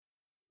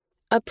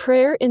A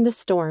Prayer in the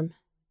Storm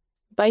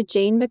by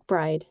Jane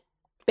McBride,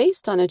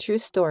 based on a true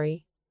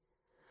story.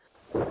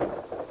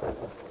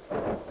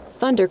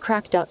 Thunder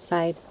cracked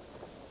outside.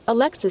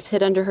 Alexis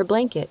hid under her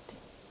blanket,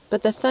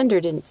 but the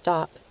thunder didn't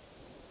stop.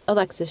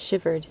 Alexis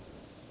shivered.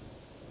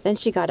 Then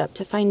she got up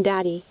to find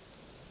Daddy.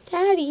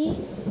 Daddy,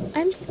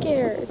 I'm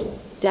scared.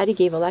 Daddy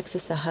gave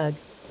Alexis a hug.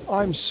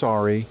 I'm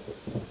sorry.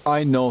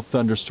 I know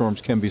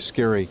thunderstorms can be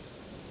scary,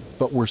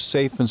 but we're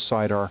safe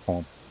inside our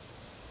home.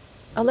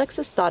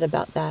 Alexis thought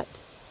about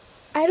that.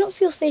 I don't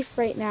feel safe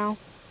right now.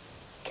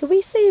 Could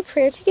we say a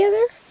prayer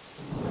together?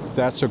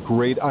 That's a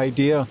great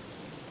idea.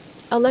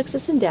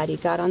 Alexis and Daddy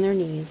got on their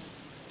knees.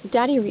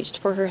 Daddy reached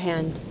for her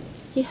hand.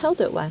 He held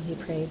it while he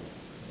prayed.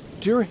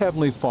 Dear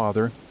Heavenly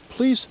Father,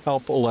 please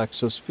help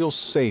Alexis feel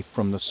safe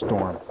from the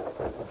storm.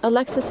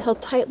 Alexis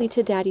held tightly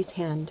to Daddy's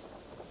hand.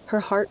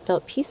 Her heart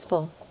felt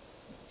peaceful.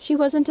 She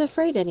wasn't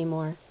afraid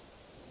anymore.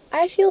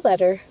 I feel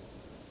better.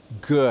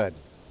 Good.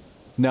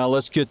 Now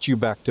let's get you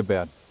back to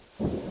bed.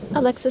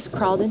 Alexis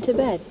crawled into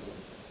bed.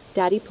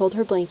 Daddy pulled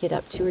her blanket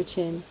up to her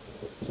chin.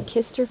 He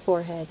kissed her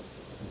forehead.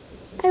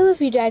 I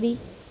love you, Daddy.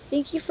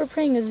 Thank you for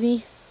praying with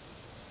me.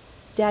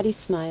 Daddy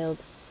smiled.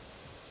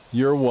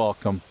 You're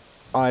welcome.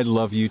 I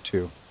love you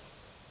too.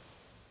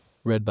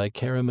 Read by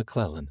Kara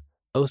McClellan,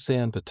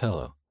 Ocean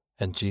Patello,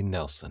 and Jean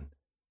Nelson.